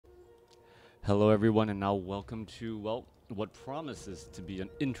Hello everyone, and now welcome to, well, what promises to be an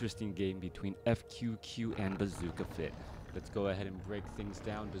interesting game between FQQ and BazukaFit. Let's go ahead and break things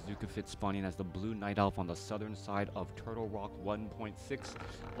down. BazukaFit spawning as the Blue Night Elf on the southern side of Turtle Rock 1.6,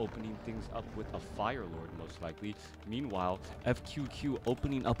 opening things up with a Fire Lord most likely. Meanwhile, FQQ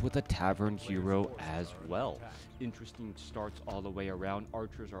opening up with a Tavern Hero as well. Interesting starts all the way around.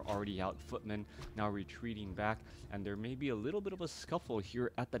 Archers are already out, footmen now retreating back, and there may be a little bit of a scuffle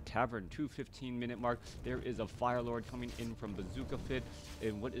here at the tavern. 2:15-minute mark. There is a Fire Lord coming in from BazukaFit,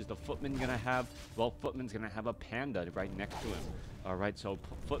 and what is the footman gonna have? Well, footman's gonna have a panda right next to him. All right, so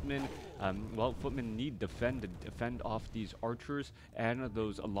footmen, footmen need to defend off these archers and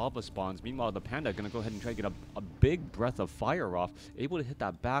those lava spawns. Meanwhile, the panda gonna go ahead and try to get a big breath of fire off, able to hit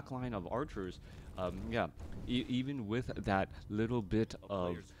that back line of archers. Even with that little bit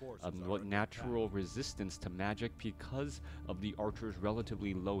of natural resistance to magic, because of the archer's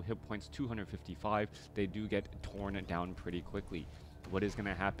relatively low hit points, 255, they do get torn down pretty quickly. What is going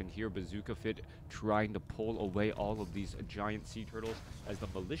to happen here? BazukaFit trying to pull away all of these giant sea turtles as the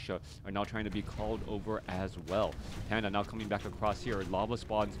militia are now trying to be called over as well. Panda now coming back across here. Lava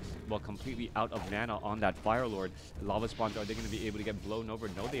spawns, well, completely out of mana on that Fire Lord. Lava spawns, are they going to be able to get blown over?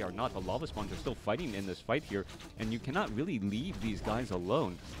 No, they are not. The lava spawns are still fighting in this fight here, and you cannot really leave these guys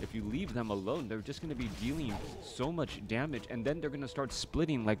alone. If you leave them alone, they're just going to be dealing so much damage, and then they're going to start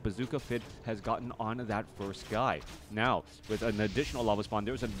splitting like BazukaFit has gotten on that first guy. Now, with an additional lava spawn,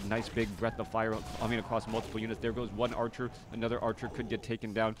 there's a nice big breath of fire coming across multiple units. There goes one archer. Another archer could get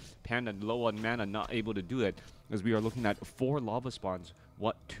taken down. Panda low on mana, not able to do it, as we are looking at 4 lava spawns.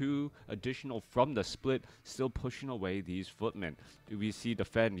 What, 2 additional from the split, still pushing away these footmen. Do we see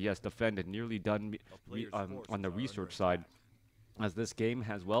defend? Yes, defend, and nearly done on the research side, as this game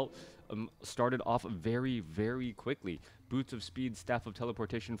has, well, started off very, very quickly. Boots of Speed, Staff of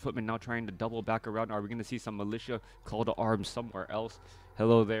Teleportation, Footman now trying to double back around. Are we going to see some militia call to arms somewhere else?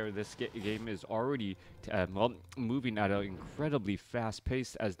 Hello there. This game is already moving at an incredibly fast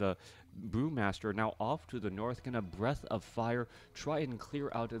pace, as the Brewmaster now off to the north, gonna breath of fire, try and clear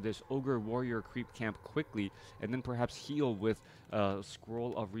out of this ogre warrior creep camp quickly, and then perhaps heal with a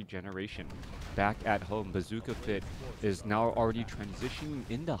scroll of regeneration. Back at home, BazukaFit is now already transitioning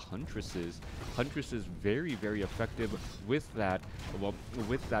into Huntresses. Huntresses very, very effective with that,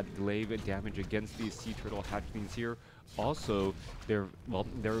 with that glaive damage against these sea turtle hatchlings here. Also, their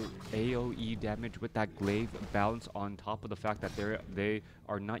AoE damage with that glaive balance, on top of the fact that they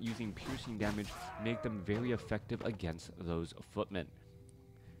are not using piercing damage, make them very effective against those footmen.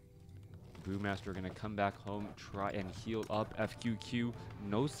 Brewmaster gonna come back home, try and heal up. FQQ,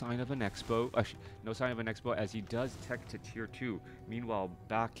 no sign of an expo. No sign of an expo, as he does tech to tier 2. Meanwhile,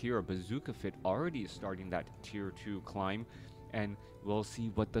 back here, BazukaFit already starting that tier 2 climb, and we'll see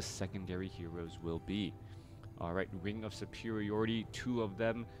what the secondary heroes will be. Alright, Ring of Superiority, 2 of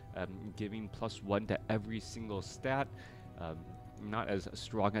them, giving +1 to every single stat. Not as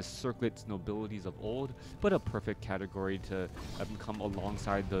strong as Circlet's nobilities of old, but a perfect category to come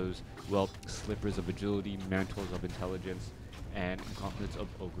alongside those, well, Slippers of Agility, Mantles of Intelligence, and Gauntlets of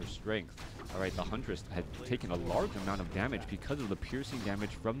Ogre Strength. Alright, the Huntress had taken a large amount of damage because of the piercing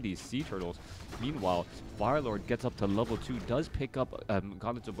damage from these sea turtles. Meanwhile, Firelord gets up to level 2, does pick up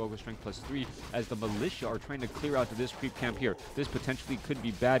Gauntlets of Ogre Strength +3, as the militia are trying to clear out to this creep camp here. This potentially could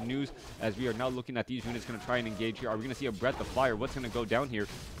be bad news, as we are now looking at these units going to try and engage here. Are we going to see a breath of fire? What's going to go down here?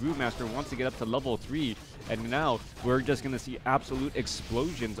 Brewmaster wants to get up to level 3, and now we're just going to see absolute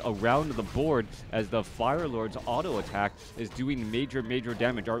explosions around the board, as the Firelord's auto attack is doing major, major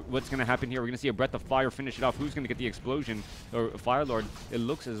damage. What's going to happen here? We're going to see a breath of fire finish it off. Who's going to get the explosion? Or Firelord? It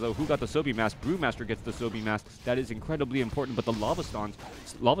looks as though who got the Sobi Mask? Brewmaster gets the Sobi Mask. That is incredibly important, but the lava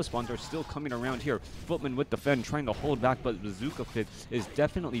spawns are still coming around here. Footman with defend, trying to hold back, but BazukaFit is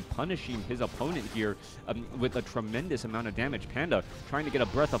definitely punishing his opponent here with a tremendous amount of damage. Panda trying to get a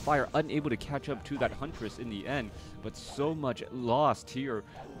breath of fire, unable to catch up to that Huntress in the end, but so much lost here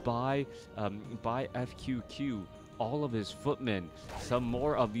by FQQ. All of his footmen, some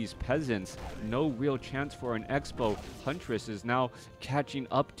more of these peasants, no real chance for an expo. Huntress is now catching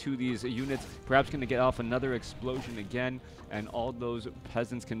up to these units, perhaps going to get off another explosion again, and all those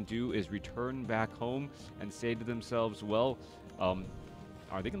peasants can do is return back home and say to themselves, well,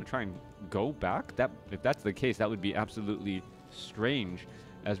 are they going to try and go back? If that's the case, that would be absolutely strange,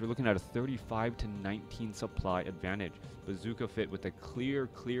 as we're looking at a 35-19 supply advantage. BazukaFit with a clear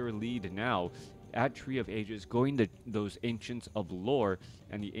lead now at Tree of Ages, going to those Ancients of Lore,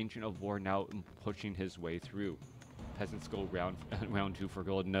 and the Ancient of War now pushing his way through. Peasants go round 2 for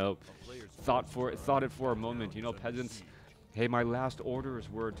gold. No, thought it for a moment. You know, peasants Hey, my last orders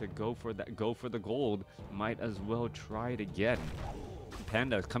were to go for the gold. Might as well try it again.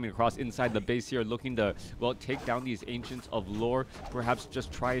 Panda is coming across inside the base here, looking to, well, take down these Ancients of Lore. Perhaps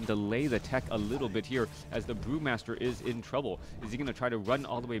just try and delay the tech a little bit here, as the Brewmaster is in trouble. Is he going to try to run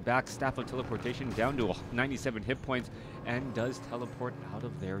all the way back? Staff of Teleportation down to 97 hit points, and does teleport out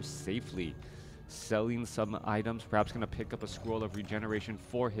of there safely. Selling some items, perhaps going to pick up a Scroll of Regeneration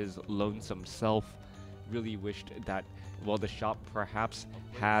for his lonesome self. Really wished that, well, the shop perhaps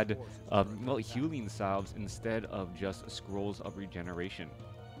had well, healing salves instead of just scrolls of regeneration.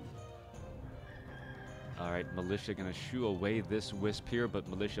 Alright, Militia gonna shoo away this Wisp here, but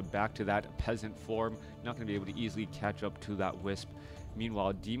Militia back to that peasant form. Not gonna be able to easily catch up to that Wisp.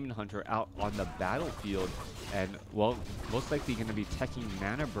 Meanwhile, Demon Hunter out on the battlefield, and, well, most likely gonna be teching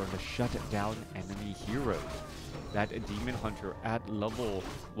Mana Burn to shut down enemy heroes. That Demon Hunter at level,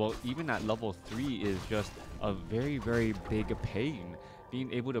 well, even at level 3 is just a very, very big pain.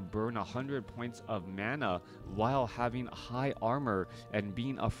 Being able to burn 100 points of mana while having high armor and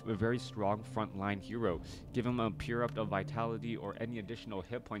being a very strong frontline hero. Give him a Pure Up of Vitality or any additional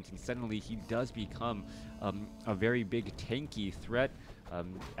hit points, and suddenly he does become a very big tanky threat,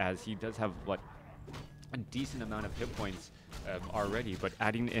 as he does have, what, a decent amount of hit points already, but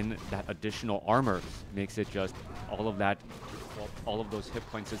adding in that additional armor makes it just all of that, well, all of those hit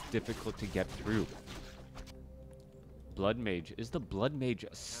points is difficult to get through. Blood Mage. Is the Blood Mage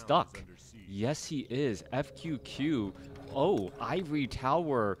stuck? Yes, he is. FQQ. Oh, Ivory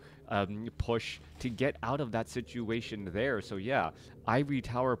Tower push to get out of that situation there. So yeah, Ivory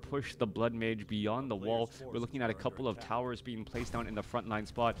Tower pushed the Blood Mage beyond the wall. We're looking at a couple of towers being placed down in the frontline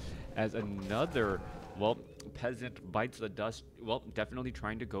spot as another, well, peasant bites the dust. Well, definitely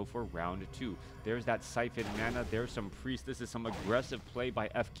trying to go for round 2. There's that Siphon Mana. There's some Priest. This is some aggressive play by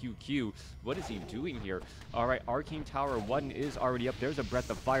FQQ. What is he doing here? All right, Arcane Tower 1 is already up. There's a Breath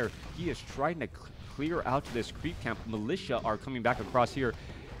of Fire. He is trying to clear out to this creep camp. Militia are coming back across here,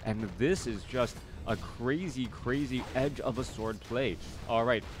 and this is just a crazy, crazy edge of a sword play. All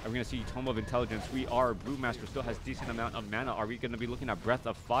right, are we going to see Tome of Intelligence? We are. Brewmaster still has decent amount of mana. Are we going to be looking at Breath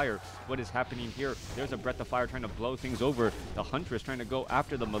of Fire? What is happening here? There's a Breath of Fire trying to blow things over. The Huntress trying to go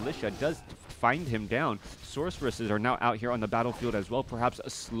after the Militia. Does find him down. Sorceresses are now out here on the battlefield as well. Perhaps a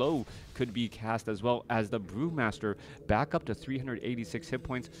slow could be cast as well, as the Brewmaster back up to 386 hit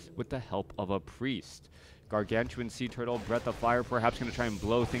points with the help of a Priest. Gargantuan Sea Turtle, Breath of Fire, perhaps going to try and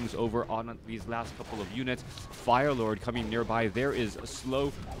blow things over on these last couple of units. Firelord coming nearby. There is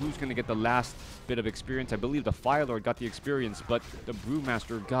Slow. Who's going to get the last bit of experience? I believe the Firelord got the experience, but the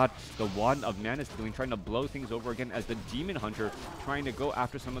Brewmaster got the Wand of Mana Stealing, trying to blow things over again as the Demon Hunter trying to go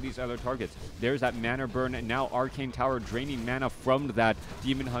after some of these other targets. There's that Mana Burn, and now Arcane Tower draining mana from that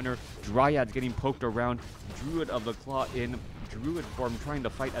Demon Hunter. Dryads getting poked around. Druid of the Claw in Druid form trying to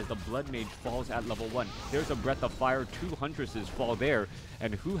fight as the Blood Mage falls at level 1. There's a Breath of Fire. 2 Huntresses fall there.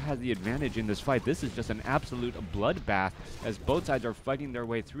 And who has the advantage in this fight? This is just an absolute bloodbath as both sides are fighting their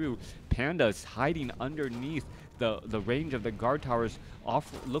way through. Pandas hiding underneath the range of the guard towers,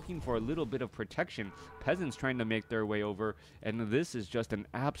 looking for a little bit of protection. Peasants trying to make their way over. And this is just an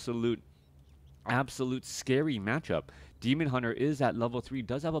absolute scary matchup. Demon Hunter is at level 3,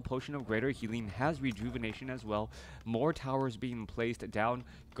 does have a Potion of Greater Healing, has Rejuvenation as well. More towers being placed down.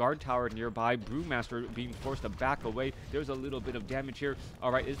 Guard tower nearby. Brewmaster being forced to back away. There's a little bit of damage here.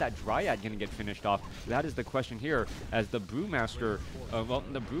 All right, is that Dryad going to get finished off? That is the question here, as the Brewmaster, well,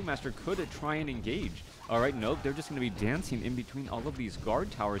 the Brewmaster could try and engage. All right, nope, they're just going to be dancing in between all of these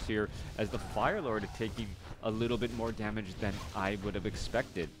guard towers here, as the Firelord taking a little bit more damage than I would have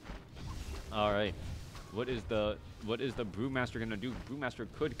expected. All right, what is the Brewmaster going to do? Brewmaster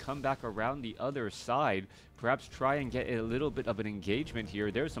could come back around the other side, perhaps try and get a little bit of an engagement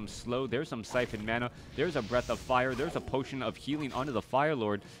here. There's some slow, there's some Siphon Mana, there's a Breath of Fire, there's a Potion of Healing onto the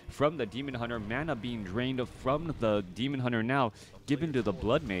Firelord from the Demon Hunter. Mana being drained from the Demon Hunter now, given to the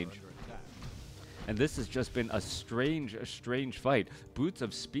Blood Mage. And this has just been a strange fight. Boots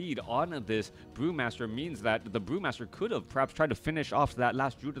of Speed on this Brewmaster means that the Brewmaster could have perhaps tried to finish off that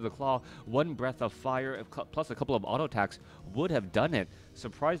last Druid of the Claw. 1 Breath of Fire plus a couple of auto attacks would have done it.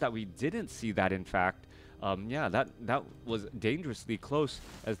 Surprised that we didn't see that, in fact. Yeah, that was dangerously close,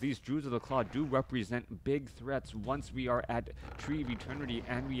 as these Druids of the Claw do represent big threats once we are at Tree of Eternity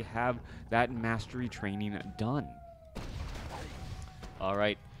and we have that mastery training done. All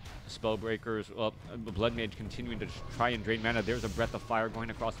right. Spellbreakers, well, Blood Mage continuing to try and drain mana. There's a Breath of Fire going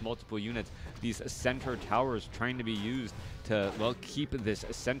across multiple units. These center towers trying to be used to, well, keep this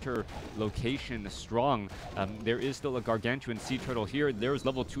center location strong. There is still a Gargantuan Sea Turtle here. There's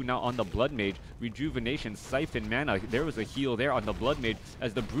level 2 now on the Blood Mage. Rejuvenation, Siphon Mana. There was a heal there on the Blood Mage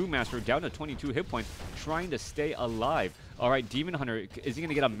as the Brewmaster down to 22 hit points, trying to stay alive. All right, Demon Hunter, is he going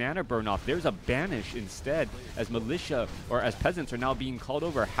to get a mana burn off? There's a Banish instead as Militia, or as Peasants are now being called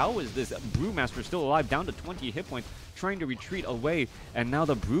over. How is this Brewmaster still alive? Down to 20 hit points, trying to retreat away. And now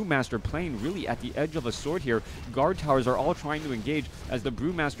the Brewmaster playing really at the edge of a sword here. Guard towers are all trying to engage as the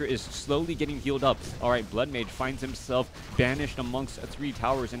Brewmaster is slowly getting healed up. All right, Blood Mage finds himself banished amongst 3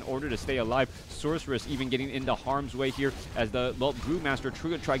 towers in order to stay alive. Sorceress even getting into harm's way here as the, well, Brewmaster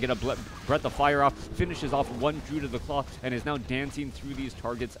try to get a Breath of Fire off, finishes off one Druid of the Claw, and is now dancing through these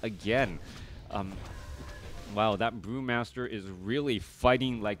targets again. Wow, that Brewmaster is really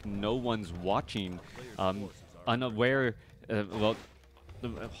fighting like no one's watching, unaware, well,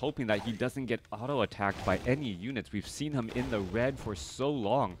 hoping that he doesn't get auto-attacked by any units. We've seen him in the red for so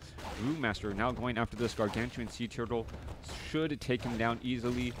long. Brewmaster now going after this Gargantuan Sea Turtle. Should take him down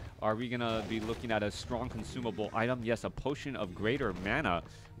easily. Are we going to be looking at a strong consumable item? Yes, a Potion of Greater Mana.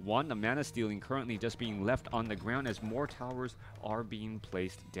 The mana stealing currently just being left on the ground as more towers are being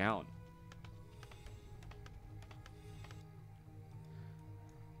placed down.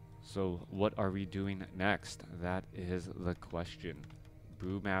 So what are we doing next? That is the question.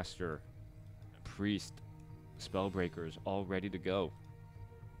 Brewmaster, Priest, Spellbreakers, all ready to go.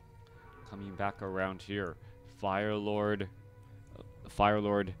 Coming back around here, Firelord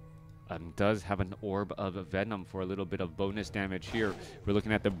does have an Orb of Venom for a little bit of bonus damage here. We're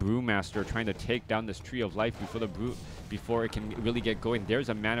looking at the Brewmaster trying to take down this Tree of Life before it can really get going. There's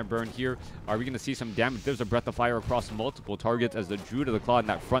a mana burn here. Are we going to see some damage? There's a Breath of Fire across multiple targets as the Druid of the Claw in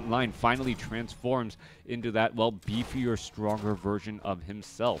that front line finally transforms into that, well, beefier, stronger version of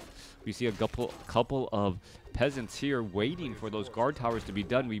himself. We see a couple of Peasants here waiting for those guard towers to be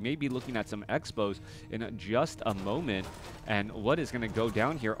done. We may be looking at some expos in just a moment. And what is going to go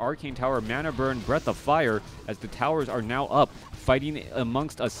down here? Arcane Tower, Mana Burn, Breath of Fire, as the towers are now up. Fighting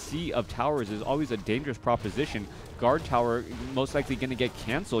amongst a sea of towers is always a dangerous proposition. Guard Tower most likely going to get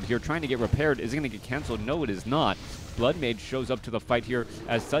canceled here, trying to get repaired. Is it going to get canceled? No, it is not. Blood Mage shows up to the fight here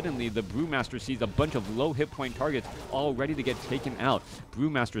as suddenly the Brewmaster sees a bunch of low hit point targets all ready to get taken out.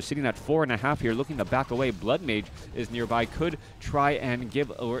 Brewmaster sitting at 4.5 here, looking to back away. Blood Mage is nearby, could try and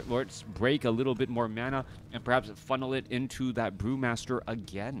give or break a little bit more mana and perhaps funnel it into that Brewmaster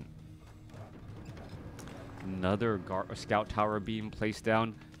again. Another Scout Tower being placed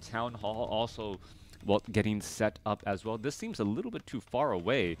down. Town Hall also, well, getting set up as well. This seems a little bit too far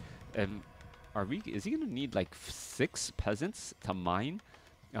away. And is he going to need like 6 peasants to mine?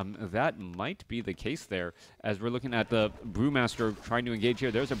 That might be the case there, as we're looking at the Brewmaster trying to engage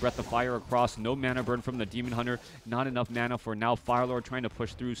here. There's a Breath of Fire across, no mana burn from the Demon Hunter, not enough mana for now. Firelord trying to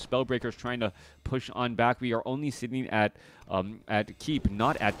push through, Spellbreakers trying to push on back. We are only sitting at Keep,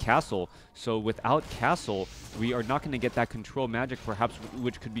 not at Castle, so without Castle, we are not going to get that control magic, perhaps,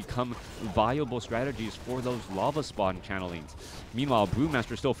 which could become viable strategies for those lava spawn channelings. Meanwhile,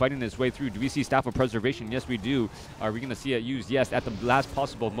 Brewmaster still fighting his way through. Do we see Staff of Preservation? Yes, we do. Are we going to see it used? Yes, at the last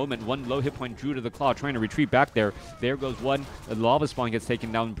possible moment. One low hit point, Druid of the Claw trying to retreat back there. There goes one. The lava spawn gets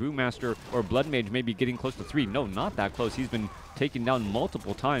taken down. Brewmaster or Blood Mage may be getting close to 3. No, not that close. He's been taken down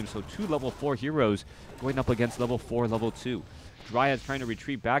multiple times. So 2 level 4 heroes going up against level 4, level 2. Dryad's trying to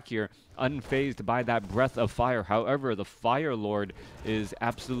retreat back here, unfazed by that Breath of Fire. However, the Fire Lord is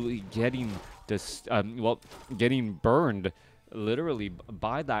absolutely getting getting burned, literally,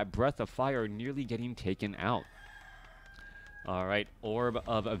 by that Breath of Fire, nearly getting taken out. All right, Orb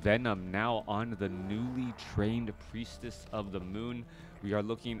of Venom now on the newly trained Priestess of the Moon. We are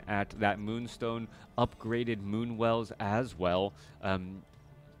looking at that Moonstone, upgraded Moonwells as well.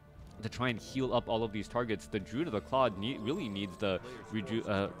 To try and heal up all of these targets, the Druid of the Claw really needs the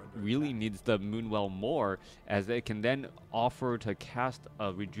Moonwell more, as it can then offer to cast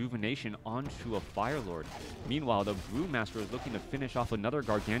a rejuvenation onto a Firelord. Meanwhile, the Brewmaster is looking to finish off another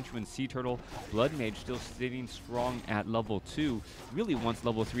Gargantuan Sea Turtle. Blood Mage still sitting strong at level 2. Really wants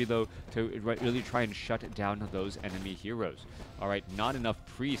level 3 though to really try and shut down those enemy heroes. All right, not enough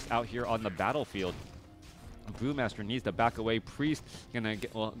Priest out here on the battlefield. Brewmaster needs to back away. Priest gonna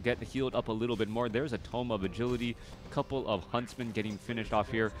get healed up a little bit more. There's a Tome of Agility. Couple of Huntsmen getting finished off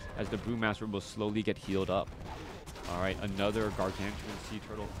here as the Brewmaster will slowly get healed up. All right, another Gargantuan Sea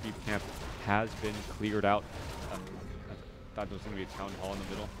Turtle creep camp has been cleared out. I thought there was gonna be a Town Hall in the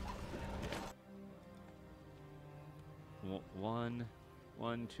middle.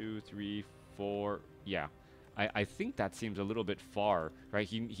 1, 2, 3, 4. Yeah. I think that seems a little bit far, right?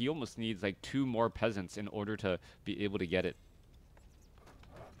 He almost needs like 2 more peasants in order to be able to get it.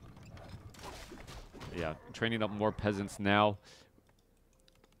 Yeah, training up more peasants now.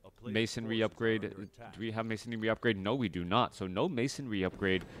 Masonry upgrade. Do we have masonry upgrade? No, we do not. So no masonry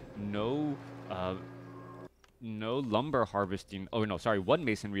upgrade. No lumber harvesting. Oh no, sorry, 1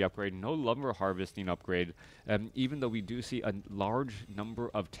 masonry upgrade. No lumber harvesting upgrade. Even though we do see a large number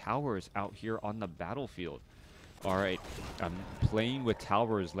of towers out here on the battlefield. All right, playing with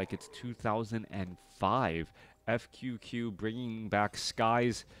towers like it's 2005. FQQ bringing back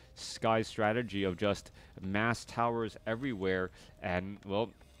Sky's strategy of just mass towers everywhere, and well,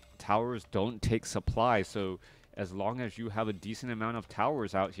 towers don't take supply, so as long as you have a decent amount of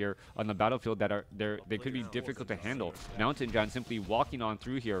towers out here on the battlefield that are there, they could be difficult to handle. Mountain Giant simply walking on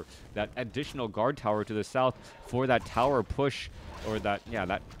through here, that additional guard tower to the south for that tower push, or that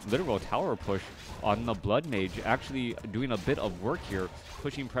literal tower push on the Blood Mage, actually doing a bit of work here,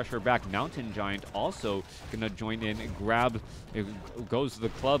 pushing pressure back. Mountain Giant also gonna join in, grab, it goes the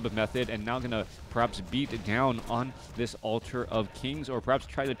club method, and now gonna perhaps beat down on this Altar of Kings, or perhaps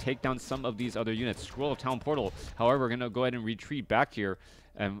try to take down some of these other units. Scroll of Town Portal, however, gonna go ahead and retreat back here.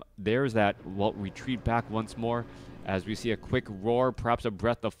 And there's that, well, retreat back once more, as we see a quick roar, perhaps a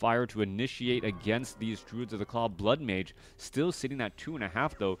breath of fire to initiate against these Druids of the Claw. Blood Mage still sitting at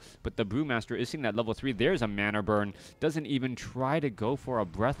 2.5 though, but the Brewmaster is sitting at level 3. There's a mana burn, doesn't even try to go for a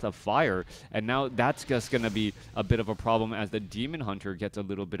breath of fire, and now that's just going to be a bit of a problem as the Demon Hunter gets a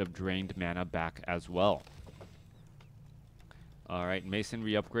little bit of drained mana back as well. All right,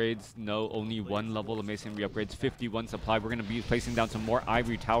 masonry upgrades. No, only 1 level of masonry upgrades. 51 supply. We're going to be placing down some more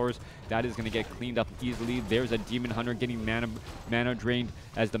ivory towers. That is going to get cleaned up easily. There's a Demon Hunter getting mana drained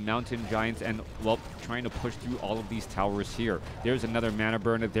as the Mountain Giants, and, well, trying to push through all of these towers here. There's another mana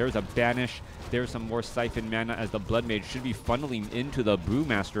burner. There's a Banish. There's some more Siphon mana as the Blood Mage should be funneling into the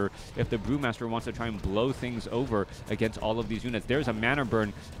Brewmaster if the Brewmaster wants to try and blow things over against all of these units. There's a mana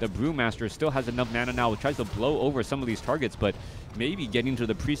burn. The Brewmaster still has enough mana now. It tries to blow over some of these targets, but maybe getting to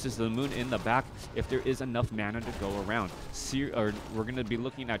the Priestess of the Moon in the back if there is enough mana to go around. We're going to be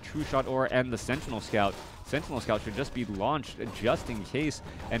looking at True Shot Aura and the Sentinel Scout. Sentinel Scout should just be launched just in case,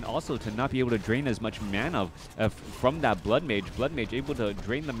 and also to not be able to drain as much mana from that Blood Mage. Blood Mage able to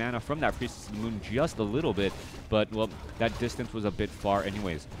drain the mana from that Priestess of the Moon just a little bit, but, well, that distance was a bit far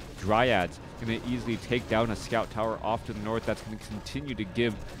anyways. Dryads going to easily take down a Scout Tower off to the north. That's going to continue to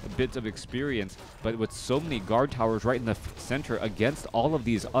give bits of experience, but with so many guard towers right in the center against all of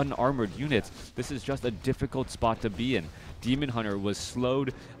these unarmored units, this is just a difficult spot to be in. Demon Hunter was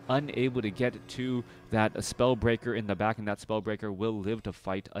slowed, unable to get to that Spellbreaker in the back, and that Spellbreaker will live to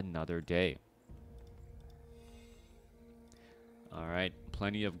fight another day. All right,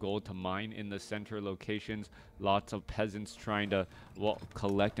 plenty of gold to mine in the center locations. Lots of peasants trying to, well,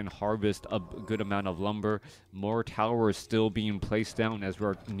 collect and harvest a good amount of lumber. More towers still being placed down as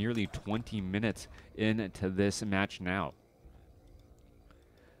we're nearly 20 minutes into this match now.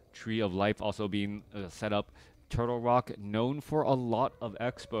 Tree of Life also being set up. Turtle Rock, known for a lot of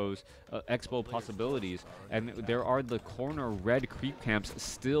expo possibilities, and there are the corner red creep camps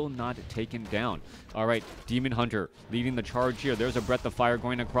still not taken down. All right, Demon Hunter leading the charge here. There's a Breath of Fire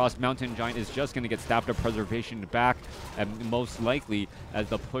going across. Mountain Giant is just going to get Staff of Preservation back, and most likely as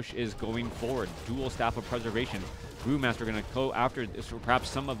the push is going forward. Dual Staff of Preservation. Brewmaster going to go after perhaps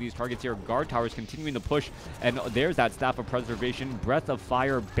some of these targets here. Guard Towers continuing to push, and there's that Staff of Preservation. Breath of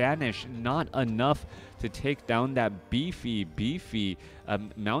Fire, Banish, not enough to take down that beefy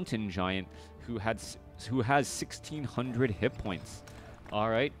Mountain Giant who has 1,600 hit points. All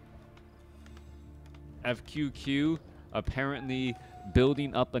right. FQQ apparently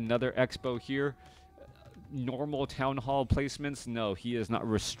building up another expo here. Normal town hall placements, no, he is not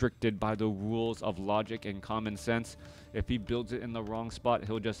restricted by the rules of logic and common sense. If he builds it in the wrong spot,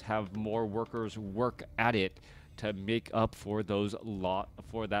 he'll just have more workers work at it to make up for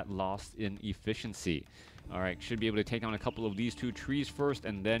that loss in efficiency. All right, should be able to take down a couple of these 2 trees first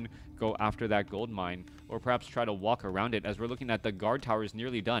and then go after that gold mine, or perhaps try to walk around it as we're looking at the guard towers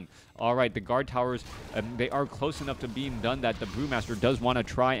nearly done. All right, the guard towers, they are close enough to being done that the Brewmaster does want to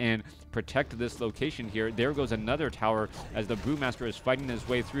try and protect this location here. There goes another tower as the Brewmaster is fighting his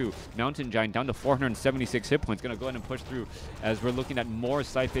way through. Mountain Giant down to 476 hit points. Going to go ahead and push through as we're looking at more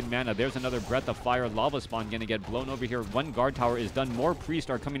Siphon mana. There's another Breath of Fire. Lava Spawn going to get blown over here. 1 guard tower is done. More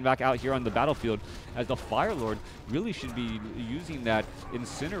priests are coming back out here on the battlefield as the Fire Lord really should be using that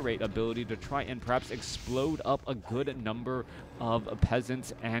Incinerate ability to try and perhaps explode up a good number of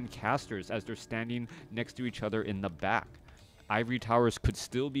peasants and casters as they're standing next to each other in the back. ivory towers could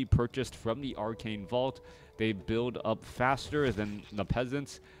still be purchased from the Arcane Vault. They build up faster than the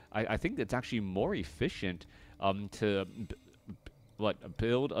peasants. I think it's actually more efficient to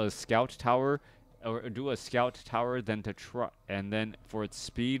build a scout tower or do a scout tower than to try, and then for its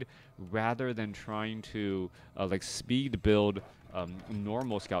speed, rather than trying to like speed build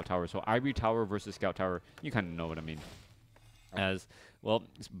normal scout tower. So ivory tower versus scout tower, you kind of know what I mean. As well,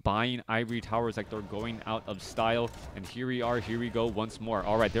 it's buying ivory towers like they're going out of style. And here we are, here we go once more.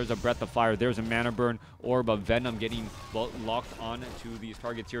 All right, there's a breath of fire, there's a mana burn, orb of venom getting locked on to these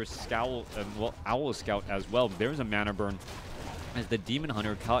targets here. Scowl, owl scout as well. There's a mana burn. As the Demon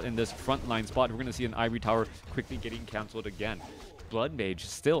Hunter caught in this frontline spot, we're going to see an ivory tower quickly getting cancelled again. Blood Mage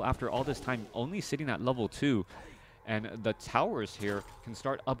still, after all this time, only sitting at level 2. And the towers here can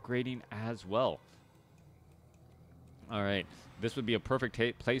start upgrading as well. All right, this would be a perfect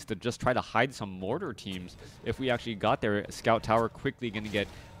place to just try to hide some mortar teams. If we actually got there, Scout Tower quickly going to get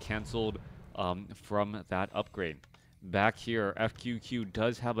cancelled from that upgrade. Back here, FQQ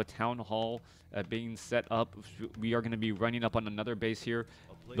does have a town hall being set up. We are going to be running up on another base here.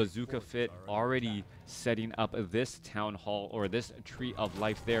 BazukaFit already setting up this town hall, or this tree of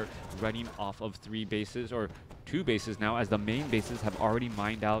life there, running off of 3 bases, or 2 bases now, as the main bases have already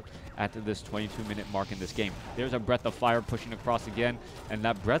mined out at this 22-minute mark in this game. There's a breath of fire pushing across again, and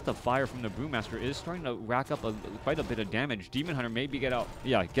that breath of fire from the Brewmaster is starting to rack up quite a bit of damage. Demon Hunter maybe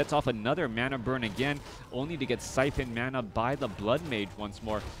gets off another mana burn again, only to get siphoned mana by the Blood Mage once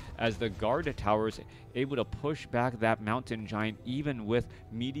more, as the guard towers able to push back that mountain giant even with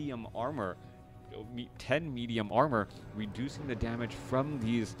medium armor. 10 medium armor, reducing the damage from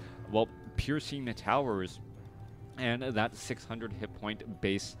these, well, piercing the towers, and that 600 hit point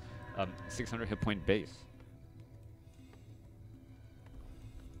base.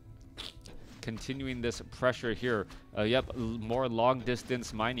 Continuing this pressure here. Yep, more long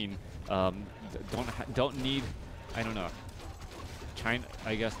distance mining. Don't need, I don't know.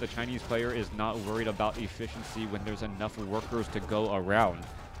 I guess the Chinese player is not worried about efficiency when there's enough workers to go around.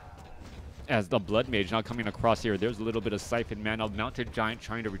 As the Blood Mage now coming across here, there's a little bit of siphon mana. Mountain Giant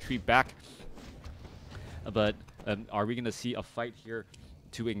trying to retreat back. But are we going to see a fight here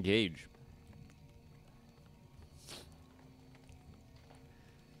to engage?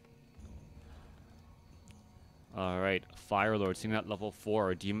 Alright, Fire Lord sitting at level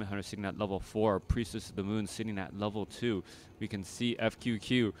 4, Demon Hunter sitting at level 4, Priestess of the Moon sitting at level 2. We can see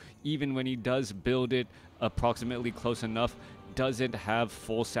FQQ, even when he does build it approximately close enough, doesn't have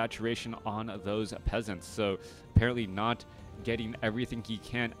full saturation on those peasants. So apparently not getting everything he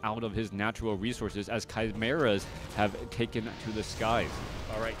can out of his natural resources, as Chimeras have taken to the skies.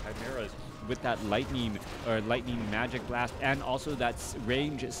 Alright, Chimeras with that lightning magic blast, and also that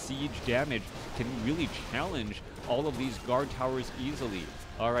range siege damage, can really challenge all of these guard towers easily.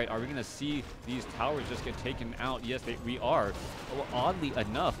 All right, are we going to see these towers just get taken out? Yes, we are. Well, oddly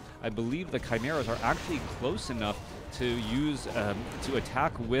enough, I believe the Chimeras are actually close enough to use to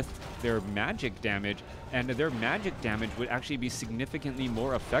attack with their magic damage, and their magic damage would actually be significantly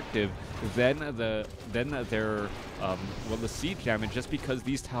more effective than the siege damage, just because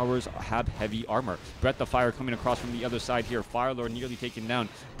these towers have heavy armor. Breath of Fire coming across from the other side here. Firelord nearly taken down.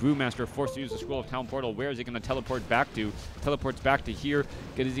 Brewmaster forced to use the Scroll of Town Portal. Where is he going to teleport back to? Teleports back to here.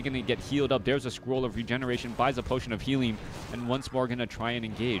 Is he going to get healed up? There's a Scroll of Regeneration, buys a Potion of Healing, and once more going to try and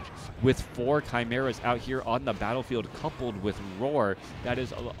engage. With 4 Chimeras out here on the battlefield, coupled with Roar, that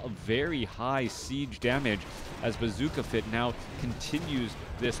is a very high siege damage, as BazukaFit now continues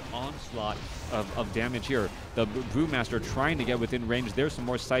this onslaught of damage here. The Brewmaster trying to get within range. There's some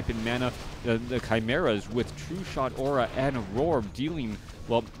more siphon mana. The Chimeras with True Shot Aura and Roar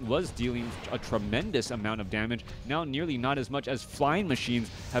was dealing a tremendous amount of damage. Now nearly not as much, as flying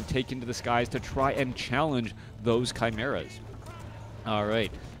machines have taken to the skies to try and challenge those Chimeras. All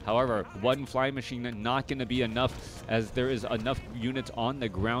right. However, one flying machine not going to be enough, as there is enough units on the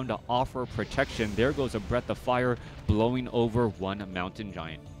ground to offer protection. There goes a Breath of Fire blowing over one Mountain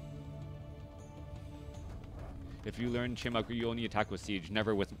Giant. If you learn Chimaku, you only attack with Siege,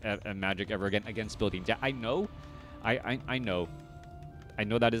 never with magic ever again against buildings. Yeah, I know. I know. I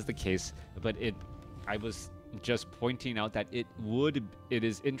know that is the case, but I was just pointing out that it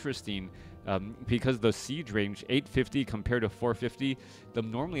is interesting, because the siege range 850 compared to 450.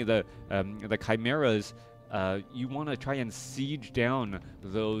 Normally the Chimeras, you want to try and siege down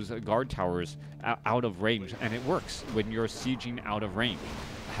those guard towers out of range, and it works when you're sieging out of range.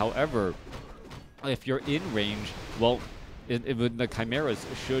 However, if you're in range, well, the Chimeras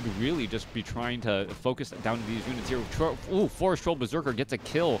should really just be trying to focus down these units here. Ooh, Forest Troll Berserker gets a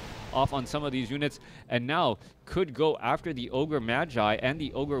kill off on some of these units, and now could go after the Ogre Magi and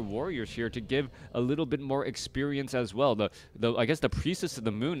the Ogre Warriors here to give a little bit more experience as well. I guess the Priestess of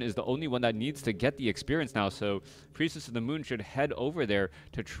the Moon is the only one that needs to get the experience now, so Priestess of the Moon should head over there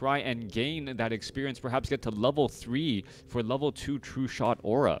to try and gain that experience, perhaps get to level 3 for level 2 True Shot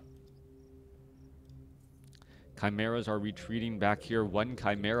Aura. Chimeras are retreating back here. One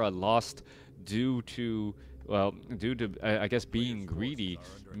Chimera lost due to, I guess, being greedy.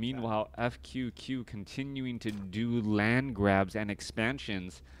 Meanwhile, FQQ continuing to do land grabs and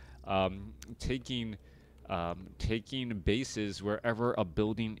expansions, taking bases wherever a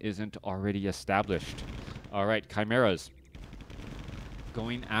building isn't already established. All right, Chimeras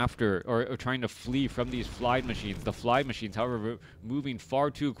going after or trying to flee from these fly machines. The fly machines, however, moving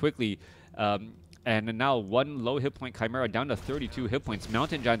far too quickly. And now one low hit point Chimera down to 32 hit points.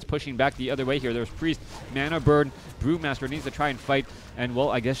 Mountain Giants pushing back the other way here. There's Priest, Mana Burn, Brewmaster needs to try and fight. And,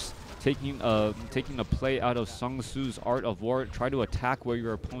 well, I guess taking a play out of Sung Tzu's Art of War. Try to attack where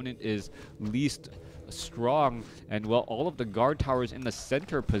your opponent is least strong, and well, all of the guard towers in the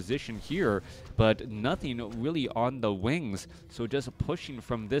center position here, but nothing really on the wings, so just pushing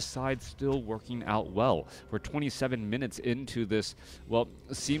from this side, still working out well. We're 27 minutes into this, well,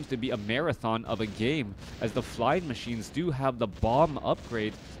 seems to be a marathon of a game, as the flying machines do have the bomb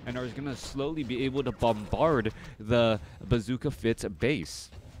upgrade and are going to slowly be able to bombard the BazukaFit's base.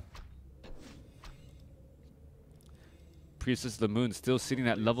 Priestess of the Moon still sitting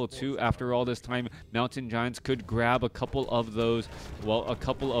at level 2 after all this time. Mountain Giants could grab a couple of those, well, a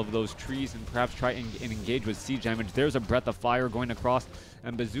couple of those trees and perhaps try and engage with siege damage. There's a Breath of Fire going across,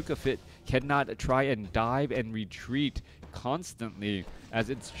 and BazukaFit cannot try and dive and retreat constantly,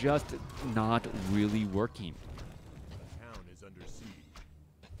 as it's just not really working.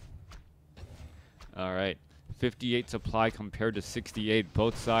 All right, 58 supply compared to 68.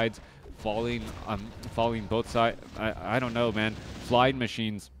 Both sides falling both sides. I don't know, man. Flying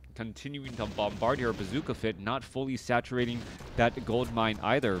machines continuing to bombard here. BazukaFit not fully saturating that gold mine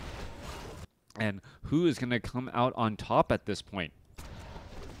either. And who is going to come out on top at this point?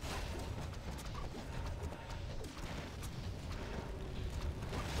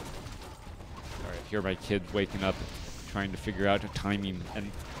 All right, here my kid waking up, trying to figure out timing and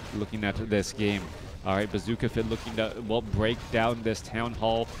looking at this game. All right, BazukaFit looking to, well, break down this town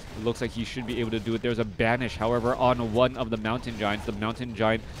hall. It looks like he should be able to do it. There's a banish, however, on one of the Mountain Giants. The Mountain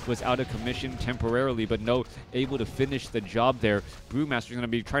Giant was out of commission temporarily, but no, able to finish the job there. Brewmaster's going to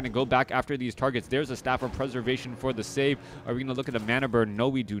be trying to go back after these targets. There's a Staff of Preservation for the save. Are we going to look at a Mana Burn? No,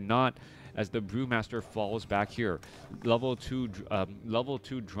 we do not, as the Brewmaster falls back here. Level 2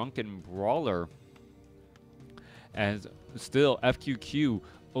 Drunken Brawler, as still FQQ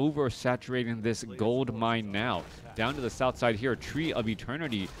oversaturating this gold mine now. Down to the south side here, Tree of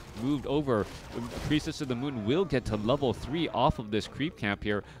Eternity moved over. Priestess of the Moon will get to level 3 off of this creep camp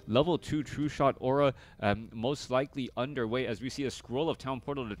here. Level 2 True Shot Aura most likely underway, as we see a Scroll of Town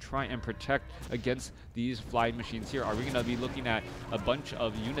Portal to try and protect against these flying machines here. Are we going to be looking at a bunch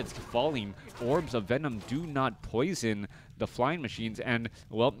of units falling? Orbs of Venom do not poison the flying machines, and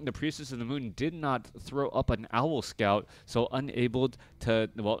well, the Priestess of the Moon did not throw up an Owl Scout, so unable to,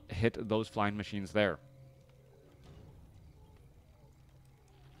 well, hit those flying machines there.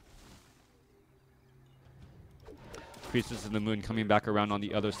 Priestess of the Moon coming back around on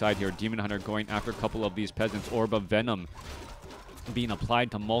the other side here. Demon Hunter going after a couple of these peasants. Orb of Venom being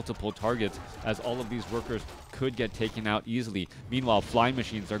applied to multiple targets, as all of these workers could get taken out easily. Meanwhile, flying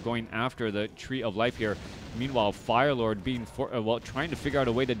machines are going after the Tree of Life here. Meanwhile, Firelord being trying to figure out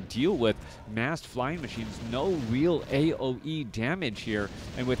a way to deal with massed flying machines. No real AoE damage here,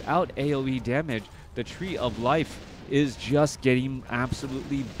 and without AoE damage, the Tree of Life is just getting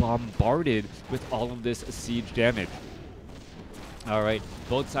absolutely bombarded with all of this siege damage. All right,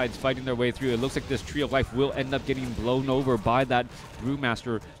 both sides fighting their way through. It looks like this Tree of Life will end up getting blown over by that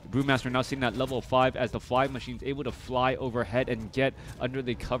Brewmaster. Brewmaster now sitting at level 5 as the fly machine's able to fly overhead and get under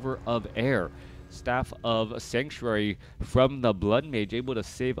the cover of air. Staff of Sanctuary from the Blood Mage able to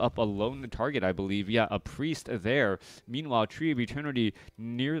save up a lone target, I believe. Yeah, a priest there. Meanwhile, Tree of Eternity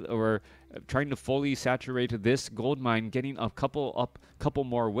near, or trying to fully saturate this gold mine, getting a couple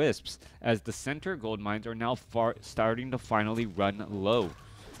more wisps, as the center gold mines are now starting to finally run low.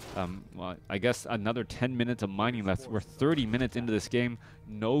 Well, I guess another 10 minutes of mining left. We're 30 minutes into this game.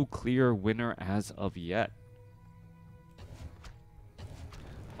 No clear winner as of yet.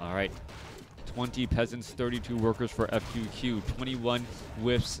 All right. 20 peasants, 32 workers for FQQ, 21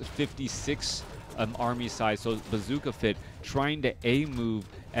 whiffs, 56 army size. So BazukaFit trying to A move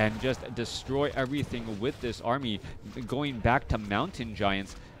and just destroy everything with this army. Going back to Mountain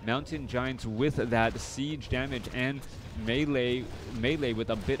Giants. Mountain Giants with that siege damage and melee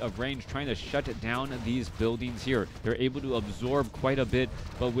with a bit of range, trying to shut down these buildings here. They're able to absorb quite a bit,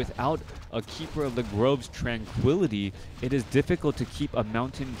 but without a Keeper of the Grove's tranquility, it is difficult to keep a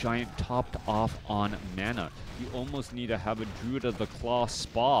Mountain Giant topped off on mana. You almost need to have a Druid of the Claw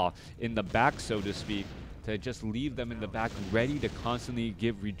Spa in the back, so to speak, to just leave them in the back ready to constantly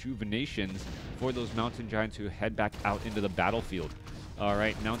give rejuvenations for those Mountain Giants who head back out into the battlefield. All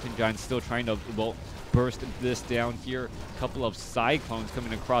right, Mountain Giants still trying to, well, burst this down here. A couple of Cyclones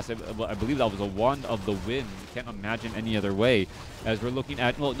coming across. I believe that was a Wand of the Wind. Can't imagine any other way. As we're looking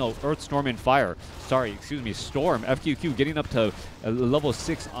at, well, no, Earth, Storm, and Fire. Sorry, excuse me, Storm. FQQ getting up to level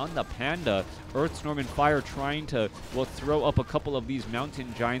 6 on the Panda. Earth, Storm, and Fire trying to, well, throw up a couple of these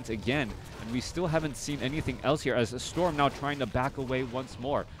Mountain Giants again. And we still haven't seen anything else here, as Storm now trying to back away once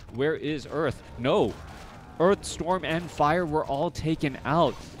more. Where is Earth? No. Earth, Storm, and Fire were all taken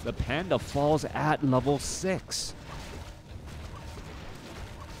out. The Panda falls at level 6.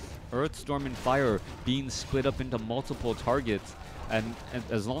 Earth, Storm, and Fire being split up into multiple targets. And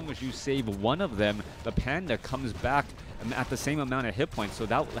as long as you save one of them, the Panda comes back at the same amount of hit points. So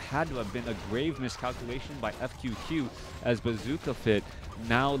that had to have been a grave miscalculation by FQQ, as BazukaFit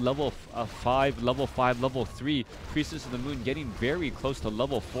now level 5, level 3. Priestess of the Moon getting very close to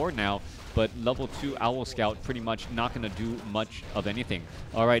level 4 now. But level 2 Owl Scout pretty much not going to do much of anything.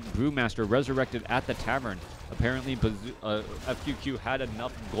 All right, Brewmaster resurrected at the tavern. Apparently, FQQ had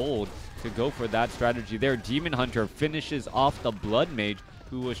enough gold to go for that strategy there. Demon Hunter finishes off the Blood Mage,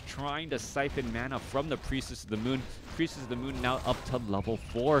 who was trying to siphon mana from the Priestess of the Moon. Priestess of the Moon now up to level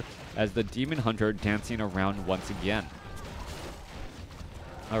 4, as the Demon Hunter dancing around once again.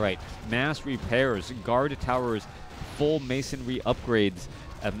 All right, mass repairs, guard towers, full masonry upgrades.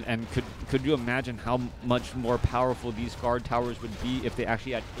 And could you imagine how much more powerful these guard towers would be if they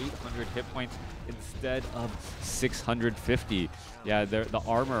actually had 800 hit points instead of 650? Yeah, the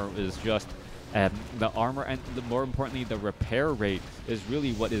armor is just... the armor and more importantly, the repair rate is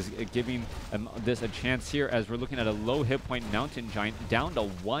really what is giving this a chance here, as we're looking at a low hit point Mountain Giant down to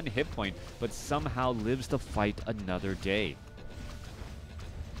 1 hit point, but somehow lives to fight another day.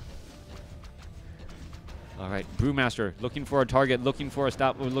 All right, Brewmaster looking for a target, looking for a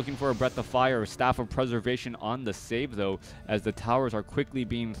staff, looking for a Breath of Fire, Staff of Preservation on the save though, as the towers are quickly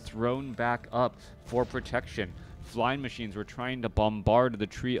being thrown back up for protection. Flying machines were trying to bombard the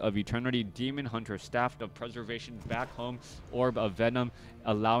Tree of Eternity. Demon Hunter, Staff of Preservation back home, Orb of Venom,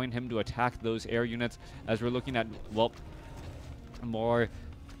 allowing him to attack those air units, as we're looking at, well, more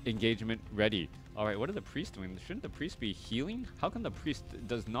engagement ready. All right, what are the priests doing? Shouldn't the priest be healing? How come the priest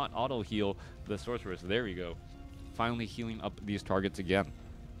does not auto-heal the sorceress? There we go. Finally healing up these targets again.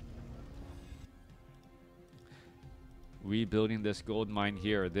 Rebuilding this gold mine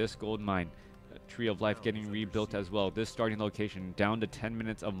here. This gold mine. Tree of Life getting rebuilt as well. This starting location down to 10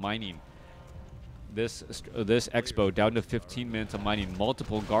 minutes of mining. This expo down to 15 minutes of mining.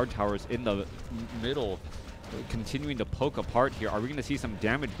 Multiple guard towers in the middle, continuing to poke apart here. Are we going to see some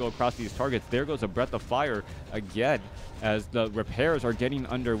damage go across these targets? There goes a Breath of Fire again, as the repairs are getting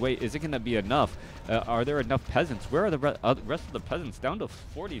underway. Is it going to be enough? Are there enough peasants? Where are the rest of the peasants? Down to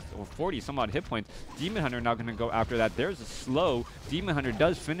 40 or 40 some odd hit points. Demon Hunter now going to go after that. There's a slow. Demon Hunter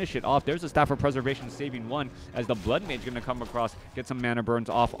does finish it off. There's a Staff of Preservation saving 1, as the Blood Mage going to come across, get some mana burns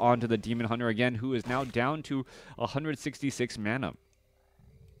off onto the Demon Hunter again, who is now down to 166 mana.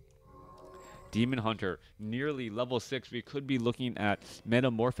 Demon Hunter, nearly level 6. We could be looking at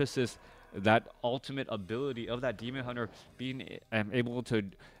Metamorphosis, that ultimate ability of that Demon Hunter being able to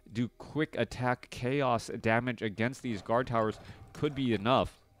do quick attack chaos damage against these guard towers could be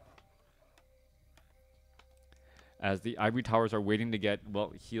enough. As the Ivory Towers are waiting to get,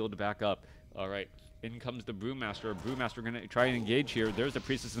 well, healed back up. All right. In comes the Brewmaster. Brewmaster going to try and engage here. There's the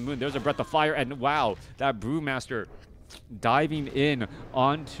Priestess of the Moon. There's a Breath of Fire. And wow, that Brewmaster diving in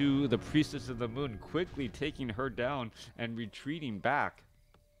onto the Priestess of the Moon, quickly taking her down and retreating back.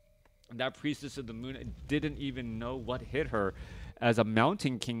 That Priestess of the Moon didn't even know what hit her, as a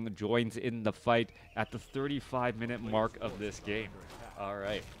Mountain King joins in the fight at the 35-minute mark of this game. All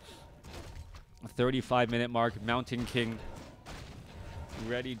right. 35-minute mark, Mountain King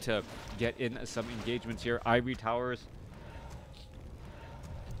ready to get in some engagements here. Ivory Towers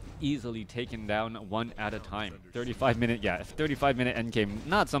easily taken down one at a time. 35-minute, yeah, 35-minute end game.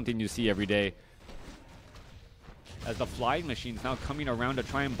 Not something you see every day. as the flying machine's now coming around to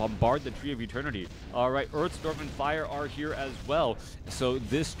try and bombard the Tree of Eternity. All right, Earth, Storm, and Fire are here as well. So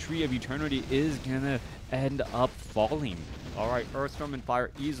this Tree of Eternity is going to end up falling. All right, Earth, Storm, and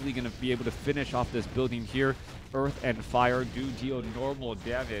Fire easily going to be able to finish off this building here. Earth and Fire do deal normal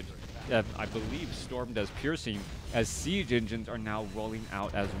damage. I believe Storm does piercing, as Siege Engines are now rolling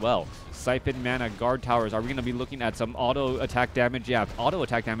out as well. Siphon Mana, Guard Towers. Are we going to be looking at some auto attack damage? Yeah, auto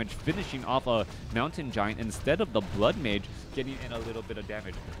attack damage finishing off a Mountain Giant instead of the Blood Mage getting in a little bit of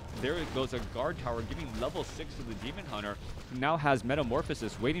damage. There goes a Guard Tower giving level 6 to the Demon Hunter, who now has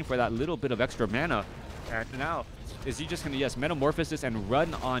Metamorphosis waiting for that little bit of extra mana. And now, is he just going to, yes, Metamorphosis and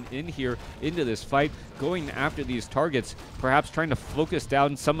run on in here into this fight, going after these targets, perhaps trying to focus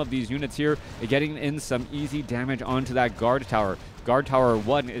down some of these units here, getting in some easy damage onto that Guard Tower. Guard Tower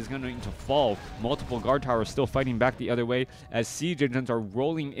 1 is going to fall. Multiple Guard Towers still fighting back the other way as Siege Engines are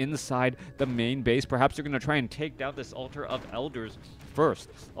rolling inside the main base. Perhaps they're going to try and take down this Altar of Elders first.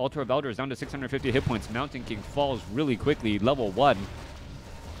 Altar of Elders down to 650 hit points. Mountain King falls really quickly, level 1.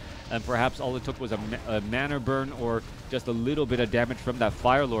 And perhaps all it took was a mana burn or just a little bit of damage from that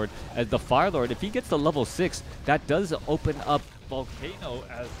Fire Lord. As the Fire Lord, if he gets to level 6, that does open up Volcano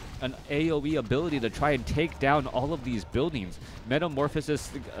as an AoE ability to try and take down all of these buildings.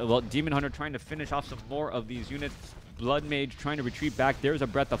 Metamorphosis, well, Demon Hunter trying to finish off some more of these units. Blood Mage trying to retreat back. There's a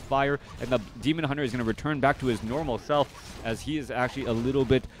Breath of Fire, and the Demon Hunter is going to return back to his normal self as he is actually a little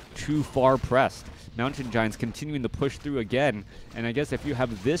bit too far pressed. Mountain Giants continuing to push through again, and I guess if you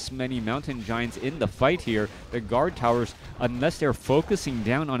have this many Mountain Giants in the fight here, the Guard Towers, unless they're focusing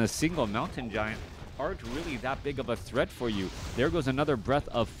down on a single Mountain Giant, aren't really that big of a threat for you. There goes another Breath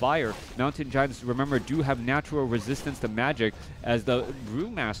of Fire. Mountain Giants, remember, do have natural resistance to magic as the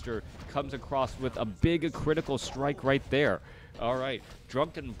Brewmaster comes across with a big critical strike right there. All right,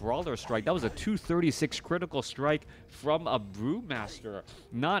 Drunken Brawler strike. That was a 236 critical strike from a Brewmaster.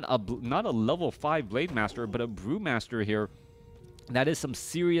 Not a level 5 Blade Master, but a Brewmaster here. That is some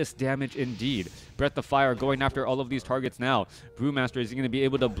serious damage indeed. Breath of Fire going after all of these targets now. Brewmaster is going to be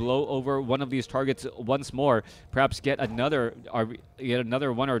able to blow over one of these targets once more. Perhaps get another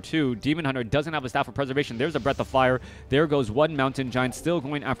one or two. Demon Hunter doesn't have a Staff of Preservation. There's a Breath of Fire. There goes one Mountain Giant, still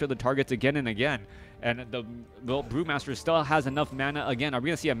going after the targets again and again. And the Brewmaster still has enough mana again. Are we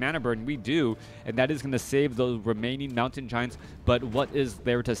going to see a mana burn? We do. And that is going to save those remaining Mountain Giants. But what is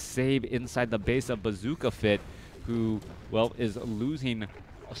there to save inside the base of BazukaFit, who, well, is losing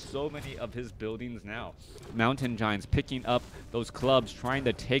so many of his buildings now? Mountain Giants picking up those clubs, trying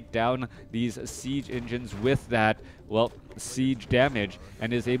to take down these Siege Engines with that, well, siege damage,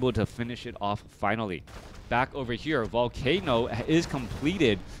 and is able to finish it off finally. Back over here, Volcano is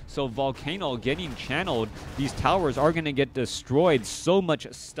completed, so Volcano getting channeled. These towers are going to get destroyed. So much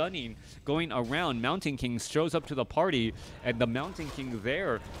stunning going around. Mountain King shows up to the party, and the Mountain King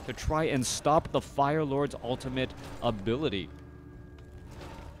there to try and stop the Fire Lord's ultimate ability.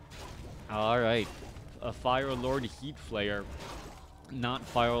 All right, a Fire Lord Heat Flayer, not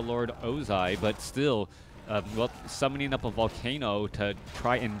Fire Lord Ozai, but still, well, summoning up a Volcano to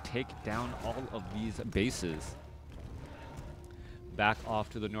try and take down all of these bases. Back off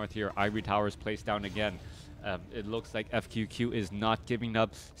to the north here, Ivory Tower is placed down again. It looks like FQQ is not giving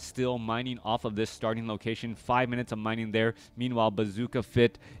up, still mining off of this starting location. 5 minutes of mining there. Meanwhile,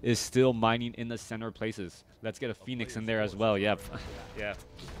 BazukaFit is still mining in the center places. Let's get a Phoenix in there as well. Yep. Yeah.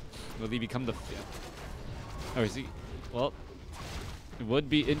 Will he become the... Or is he... Well, it would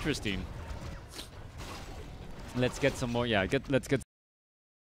be interesting. Let's get some more. Yeah, let's get...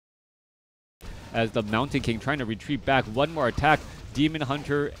 As the Mountain King trying to retreat back. One more attack. Demon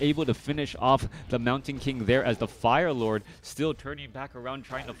Hunter able to finish off the Mountain King there as the Fire Lord still turning back around,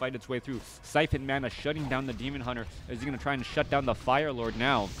 trying to fight its way through. Siphon Mana shutting down the Demon Hunter. Is he going to try and shut down the Fire Lord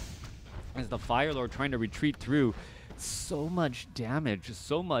now? As the Fire Lord trying to retreat through. So much damage,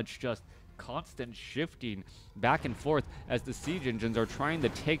 so much just constant shifting back and forth as the Siege Engines are trying to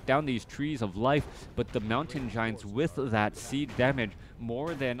take down these trees of life, but the Mountain Giants with that siege damage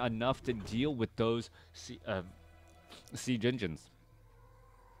more than enough to deal with those Siege Engines.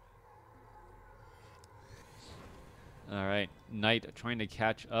 All right, Knight trying to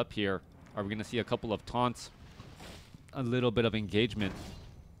catch up here. Are we going to see a couple of taunts? A little bit of engagement.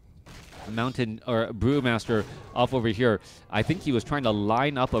 Mountain or Brewmaster off over here. I think he was trying to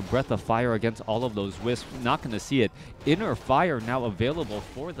line up a Breath of Fire against all of those wisps. Not going to see it. Inner Fire now available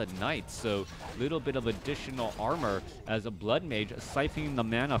for the Knight, so little bit of additional armor as a Blood Mage siphoning the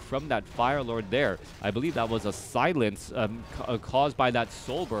mana from that Fire Lord there. I believe that was a silence caused by that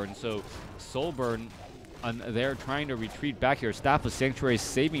Soul Burn, so Soul Burn they're trying to retreat back here. Staff of Sanctuary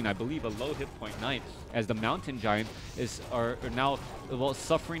saving, I believe, a low hit point Knight, as the Mountain Giant are now, well,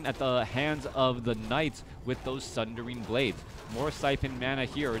 suffering at the hands of the Knights with those Sundering Blades. More Siphon mana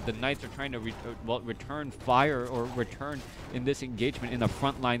here. The Knights are trying to return fire, or return in this engagement in the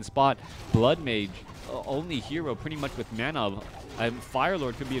frontline spot. Blood Mage, only hero pretty much with mana. Fire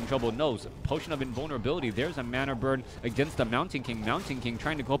Lord could be in trouble. No, Potion of Invulnerability. There's a mana burn against the Mountain King. Mountain King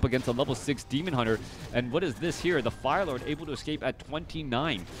trying to go up against a level 6 Demon Hunter. And what is this here? The Fire Lord able to escape at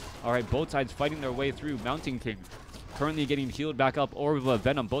 29. All right, both sides fighting their way through. Mountain King currently getting healed back up. Orb of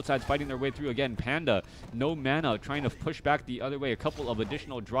Venom. Both sides fighting their way through again. Panda, no mana, trying to push back the other way. A couple of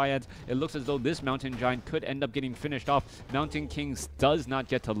additional Dryads. It looks as though this Mountain Giant could end up getting finished off. Mountain King does not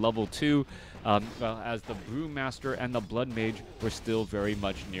get to level 2, as the Brewmaster and the Blood Mage were still very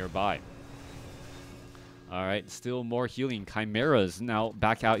much nearby. All right, still more healing. Chimeras now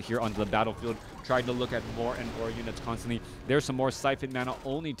back out here onto the battlefield, trying to look at more and more units constantly. There's some more Siphon mana,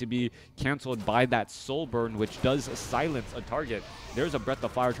 only to be canceled by that Soul Burn, which does silence a target. There's a Breath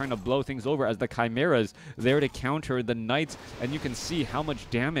of Fire trying to blow things over as the Chimeras there to counter the Knights, and you can see how much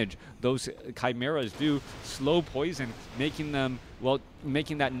damage those Chimeras do. Slow poison, making them, well,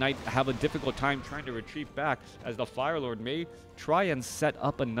 making that Knight have a difficult time trying to retreat back, as the Fire Lord may try and set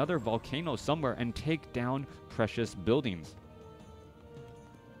up another volcano somewhere and take down precious buildings.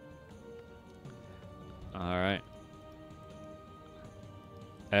 All right.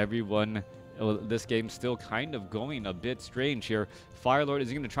 Everyone, well, this game's still kind of going a bit strange here. Fire Lord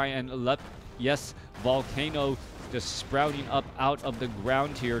is going to try and yes, volcano just sprouting up out of the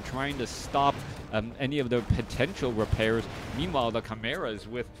ground here, trying to stop any of the potential repairs. Meanwhile, the Chimeras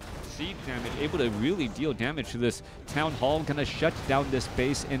with siege damage able to really deal damage to this town hall, gonna shut down this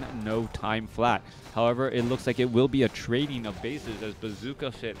base in no time flat. However, it looks like it will be a trading of bases, as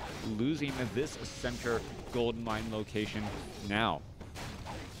BazukaFit losing this center gold mine location now.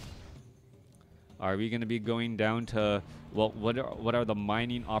 Are we going to be going down to, well, what are the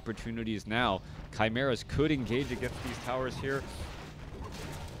mining opportunities now? Chimeras could engage against these towers here.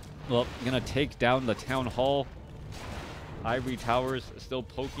 Well, going to take down the town hall. Ivory Towers still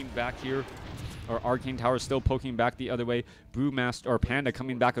poking back here, or Arcane Towers still poking back the other way. Brewmaster or Panda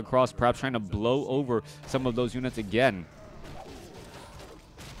coming back across, perhaps trying to blow over some of those units again.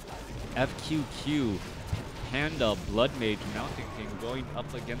 FQQ, Panda, Blood Mage, Mountain King going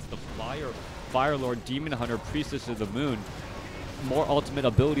up against the Fire Lord, Demon Hunter, Priestess of the Moon. More ultimate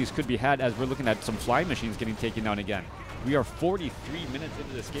abilities could be had, as we're looking at some flying machines getting taken down again. We are 43 minutes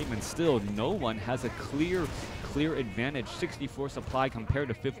into this game, and still no one has a clear advantage. 64 supply compared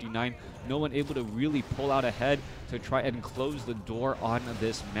to 59. No one able to really pull out ahead to try and close the door on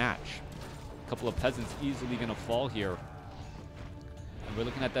this match. A couple of peasants easily going to fall here. And we're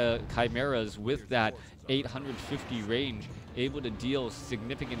looking at the Chimeras with that 850 range, able to deal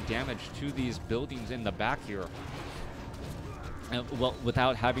significant damage to these buildings in the back here. Well,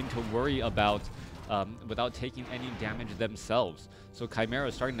 without having to worry about, without taking any damage themselves. So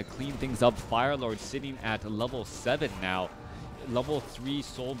Chimera starting to clean things up. Fire Lord sitting at level 7 now. Level 3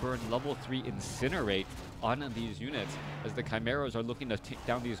 Soul Burn, level 3 Incinerate on these units, as the Chimeras are looking to take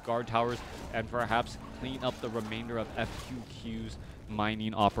down these guard towers and perhaps clean up the remainder of FQQ's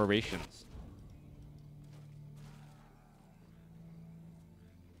mining operations.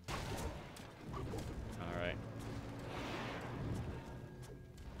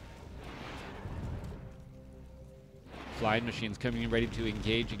 Flying machines coming ready to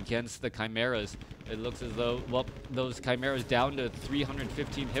engage against the Chimeras. It looks as though, well, those Chimeras down to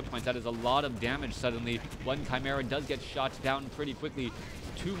 315 hit points. That is a lot of damage suddenly. One Chimera does get shot down pretty quickly.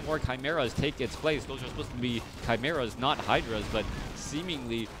 Two more Chimeras take its place. Those are supposed to be Chimeras, not Hydras, but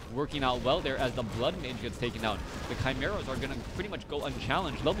seemingly working out well there as the Blood Mage gets taken out. The Chimeras are going to pretty much go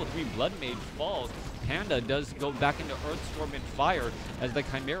unchallenged. Level 3 Blood Mage falls. Panda does go back into Earthstorm and Fire, as the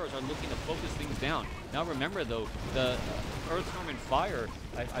Chimeras are looking to focus things down. Now remember though, the Earthstorm and Fire,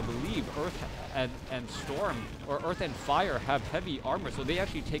 I believe Earth and Storm, or Earth and Fire, have heavy armor, so they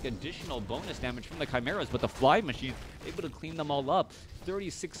actually take additional bonus damage from the Chimeras, but the Fly Machine able to clean them all up.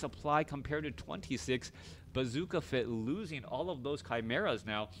 36 supply compared to 26. BazukaFit losing all of those Chimeras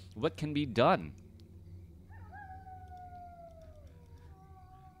now. What can be done?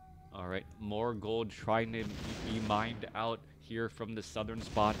 All right, more gold trying to be mined out here from the southern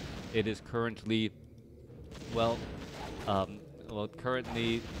spot. It is currently, well,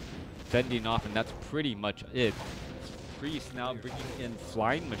 currently fending off, and that's pretty much it. Priest now bringing in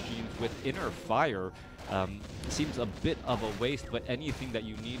flying machines with inner fire. Seems a bit of a waste, but anything that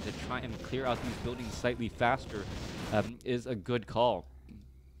you need to try and clear out these buildings slightly faster is a good call.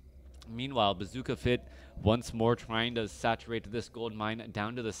 Meanwhile, BazukaFit once more trying to saturate this gold mine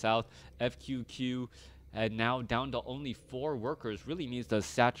down to the south. FQQ and now down to only 4 workers. Really needs to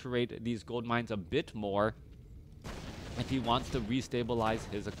saturate these gold mines a bit more if he wants to restabilize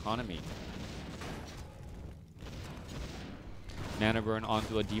his economy. Mana burn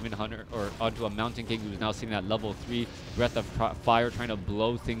onto a Demon Hunter, or onto a Mountain King who's now sitting at level 3. Breath of Fire trying to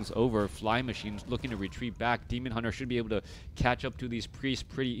blow things over. Fly Machines looking to retreat back. Demon Hunter should be able to catch up to these priests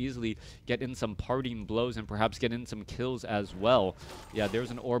pretty easily, get in some parting blows, and perhaps get in some kills as well. Yeah, there's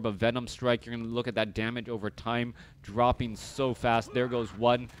an Orb of Venom Strike. You're going to look at that damage over time, dropping so fast. There goes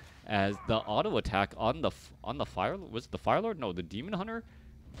one, as the auto attack on the Fire... Was it the Fire Lord? No, the Demon Hunter?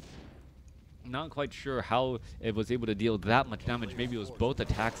 Not quite sure how it was able to deal that much damage. Maybe it was both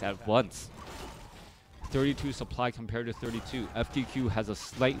attacks at once. 32 supply compared to 32. FQQ has a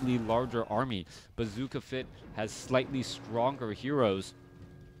slightly larger army. BazukaFit has slightly stronger heroes.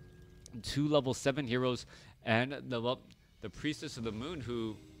 2 level 7 heroes, and the Priestess of the Moon,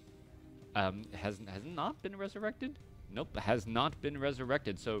 who has not been resurrected. Nope, has not been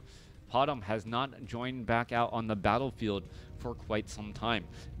resurrected. So Potom has not joined back out on the battlefield for quite some time.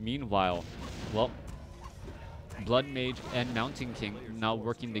 Meanwhile, well, Blood Mage and Mountain King now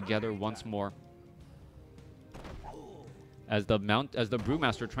working together once more. As the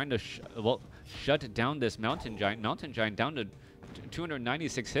Brewmaster trying to shut down this Mountain Giant. Mountain Giant down to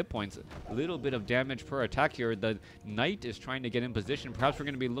 296 hit points. A little bit of damage per attack here. The Knight is trying to get in position. Perhaps we're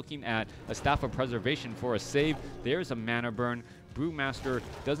going to be looking at a Staff of Preservation for a save. There's a mana burn. Brewmaster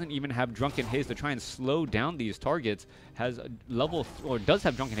doesn't even have Drunken Haze to try and slow down these targets. Has does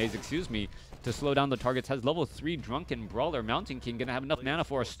have Drunken Haze, excuse me, to slow down the targets. Has level 3 Drunken Brawler. Mountain King gonna have enough mana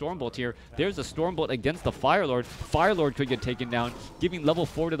for a Stormbolt here. There's a Stormbolt against the Fire Lord. Fire Lord could get taken down, giving level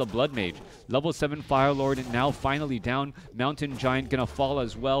 4 to the Blood Mage. Level 7 Fire Lord now finally down. Mountain Giant gonna fall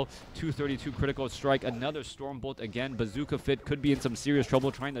as well. 232 critical strike. Another Stormbolt again. BazukaFit could be in some serious trouble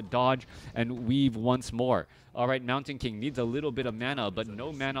trying to dodge and weave once more. All right, Mountain King needs a little bit of mana, but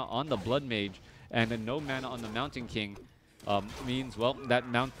no mana on the Blood Mage, and then no mana on the Mountain King means, well,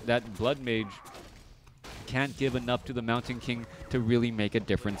 that Blood Mage can't give enough to the Mountain King to really make a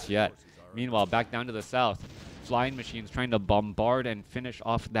difference yet. Meanwhile, back down to the south, Flying Machines trying to bombard and finish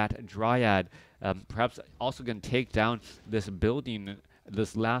off that Dryad. Perhaps also going to take down this building,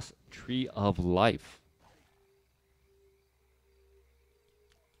 this last Tree of Life.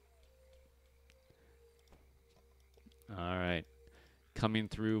 All right, coming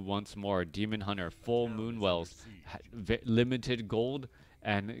through once more. Demon Hunter, full Moonwells, limited gold,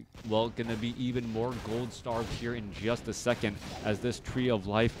 and well, gonna be even more gold starved here in just a second as this Tree of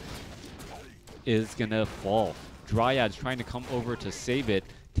Life is gonna fall. Dryad's trying to come over to save it,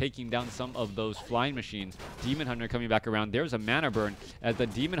 taking down some of those Flying Machines. Demon Hunter coming back around. There's a mana burn as the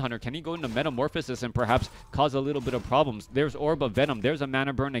Demon Hunter. Can he go into Metamorphosis and perhaps cause a little bit of problems? There's Orb of Venom. There's a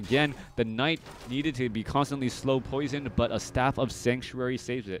mana burn again. The Knight needed to be constantly slow poisoned, but a Staff of Sanctuary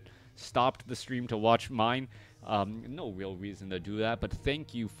saves it. Stopped the stream to watch mine. No real reason to do that, but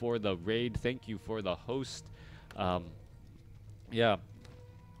thank you for the raid. Thank you for the host. Yeah.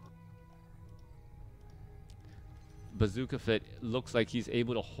 BazukaFit looks like he's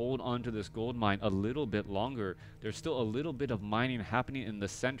able to hold on to this gold mine a little bit longer. There's still a little bit of mining happening in the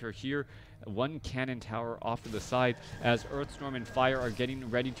center here. One cannon tower off to the side as Earthstorm and Fire are getting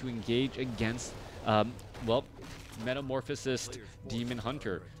ready to engage against, well, Metamorphosis Demon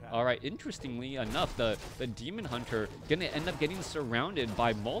Hunter. All right, interestingly enough, the Demon Hunter gonna end up getting surrounded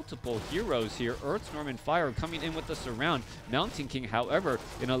by multiple heroes here. Earthstorm and Fire coming in with the surround. Mountain King, however,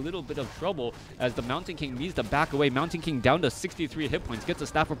 in a little bit of trouble as the Mountain King needs to back away. Mountain King down to 63 hit points, gets a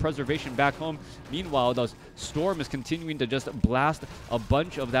Staff of Preservation back home. Meanwhile, the Storm is continuing to just blast a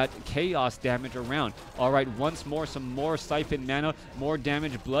bunch of that chaos damage around. All right, once more, some more Siphon mana, more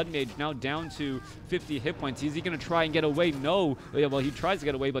damage. Blood Mage now down to 50 hit points. Is he gonna try and get away? No. Yeah, well, he tries to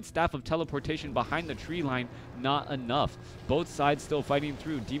get away, but Staff of Teleportation behind the tree line, not enough. Both sides still fighting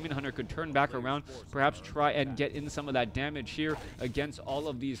through. Demon Hunter could turn back around, perhaps try and get in some of that damage here against all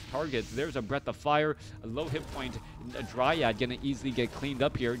of these targets. There's a Breath of Fire, a low hit point. A Dryad gonna easily get cleaned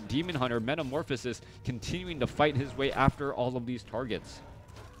up here. Demon Hunter, Metamorphosis, continuing to fight his way after all of these targets.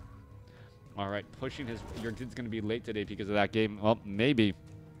 All right, pushing his... Your kid's gonna be late today because of that game. Well, maybe.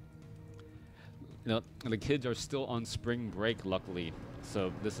 You know, the kids are still on spring break, luckily.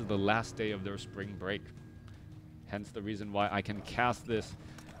 So this is the last day of their spring break. Hence the reason why I can cast this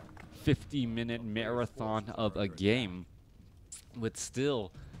 50-minute marathon of a game with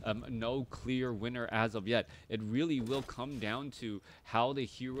still no clear winner as of yet. It really will come down to how the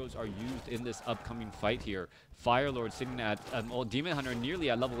heroes are used in this upcoming fight here. Firelord sitting at, well, Demon Hunter nearly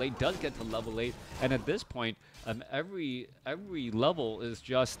at level 8, does get to level 8, and at this point, every level is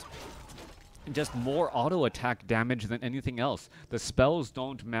just more auto attack damage than anything else. The spells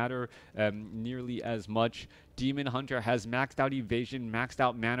don't matter nearly as much. Demon Hunter has maxed out evasion, maxed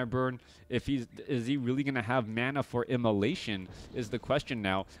out mana burn. Is he really going to have mana for immolation is the question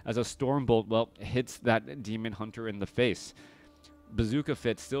now, as a Stormbolt, well, hits that Demon Hunter in the face.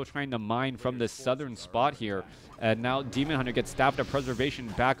 BazukaFit still trying to mine from this southern spot here. And now Demon Hunter gets staffed of preservation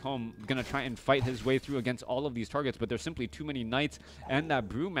back home. Going to try and fight his way through against all of these targets, but there's simply too many knights. And that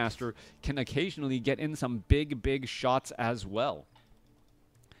Brewmaster can occasionally get in some big shots as well.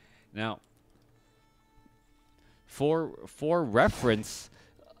 Now, for reference,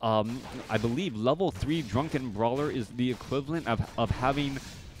 I believe level 3 Drunken Brawler is the equivalent of having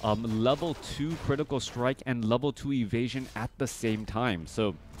level 2 critical strike and level 2 evasion at the same time.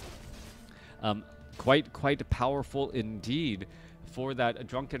 So quite powerful indeed for that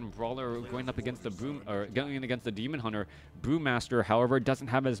Drunken Brawler going up against the going against the Demon Hunter. Brewmaster, however, doesn't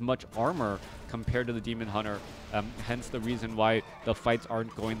have as much armor compared to the Demon Hunter, hence the reason why the fights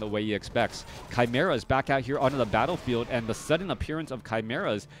aren't going the way he expects. Chimeras back out here onto the battlefield, and the sudden appearance of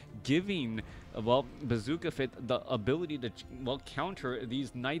Chimeras giving, well, BazukaFit the ability to, well, counter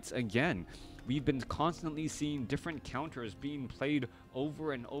these knights again. We've been constantly seeing different counters being played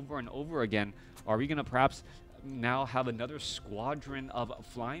over and over again. Are we going to perhaps now have another squadron of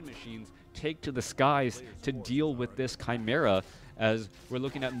flying machines take to the skies to deal with this Chimera, as we're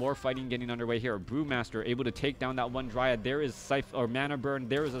looking at more fighting getting underway here? Brewmaster able to take down that one Dryad. There is mana burn.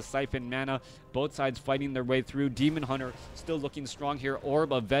 There is a siphon mana. Both sides fighting their way through. Demon Hunter still looking strong here.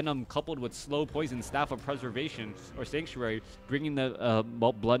 Orb of Venom coupled with Slow Poison, Staff of Preservation, or Sanctuary, bringing the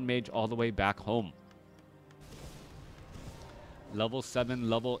Blood Mage all the way back home. Level 7,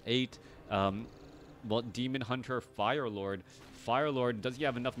 level 8. Well, Demon Hunter, Firelord. Firelord, does he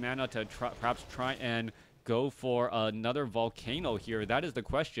have enough mana to perhaps try and go for another Volcano here? That is the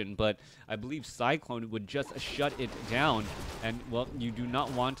question, but I believe Cyclone would just shut it down. And, well, you do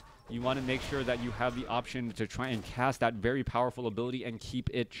not want... You want to make sure that you have the option to try and cast that very powerful ability and keep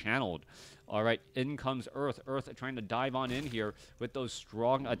it channeled. All right, in comes Earth. Earth trying to dive on in here with those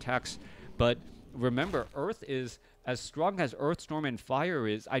strong attacks. But remember, Earth is... As strong as Earth, Storm, and Fire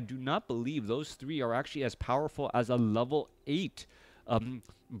is, I do not believe those three are actually as powerful as a level 8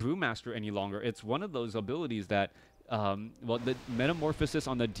 Brewmaster any longer. It's one of those abilities that, well, the Metamorphosis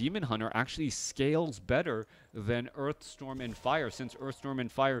on the Demon Hunter actually scales better than Earth, Storm, and Fire. Since Earth, Storm,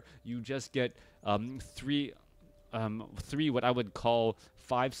 and Fire, you just get three what I would call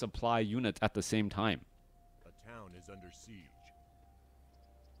 5 supply units at the same time. A town is under siege.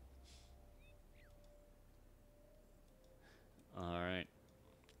 All right.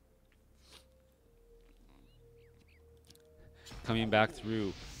 Coming back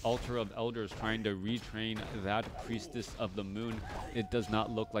through, Altar of Elders trying to retrain that Priestess of the Moon. It does not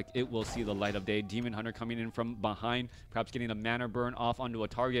look like it will see the light of day. Demon Hunter coming in from behind, perhaps getting a mana burn off onto a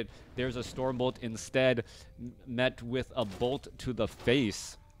target. There's a Stormbolt instead, met with a bolt to the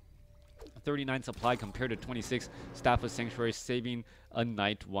face. 39 supply compared to 26. Staff of Sanctuary saving a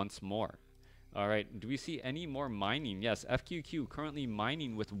knight once more. All right, do we see any more mining? Yes, FQQ currently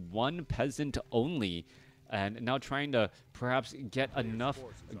mining with 1 peasant only, and now trying to perhaps get enough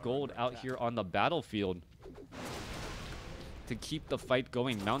gold out here on the battlefield to keep the fight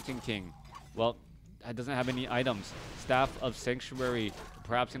going. Mountain King, well, it doesn't have any items. Staff of Sanctuary,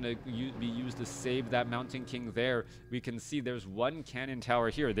 perhaps going to be used to save that Mountain King there. We can see there's 1 cannon tower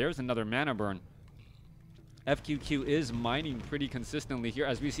here. There's another mana burn. FQQ is mining pretty consistently here,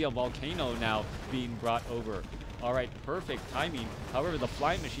 as we see a Volcano now being brought over. All right, perfect timing. However, the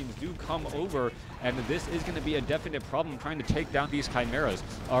flying machines do come over, and this is going to be a definite problem trying to take down these Chimeras.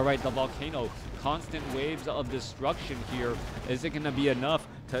 All right, the Volcano, constant waves of destruction here. Is it going to be enough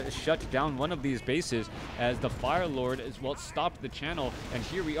to shut down one of these bases, as the Fire Lord as well stopped the channel? And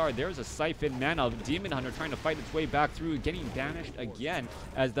here we are. There's a siphon mana. Demon Hunter trying to fight its way back through, getting banished again,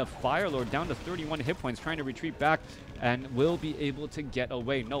 as the Fire Lord down to 31 hit points, trying to retreat back and will be able to get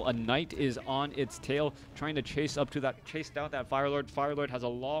away. No, a knight is on its tail, trying to chase down that Fire Lord. Fire Lord has a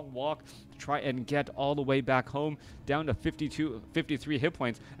long walk to try and get all the way back home, down to 53 hit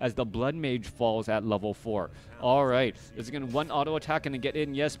points, as the Blood Mage falls at level 4. All right, this is going to 1 auto attack and get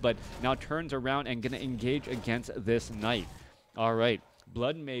in, yes, but now turns around and going to engage against this knight. All right,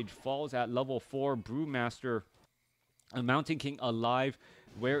 Blood Mage falls at level 4. Brewmaster, a Mountain King alive.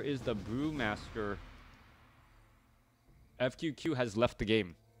 Where is the Brewmaster? FQQ has left the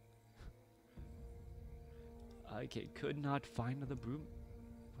game. Okay, could not find the brew.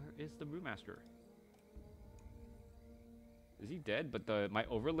 Where is the brewmaster? Is he dead? But my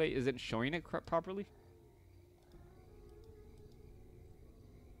overlay isn't showing it properly.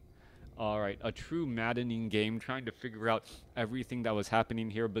 Alright, a true maddening game, trying to figure out everything that was happening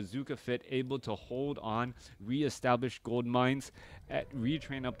here. BazukaFit able to hold on, re-establish gold mines,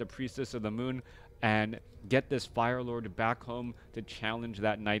 retrain up the Priestess of the Moon, and get this Fire Lord back home to challenge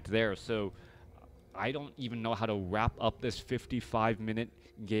that knight there. So, I don't even know how to wrap up this 55-minute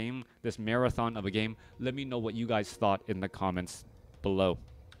game, this marathon of a game. Let me know what you guys thought in the comments below.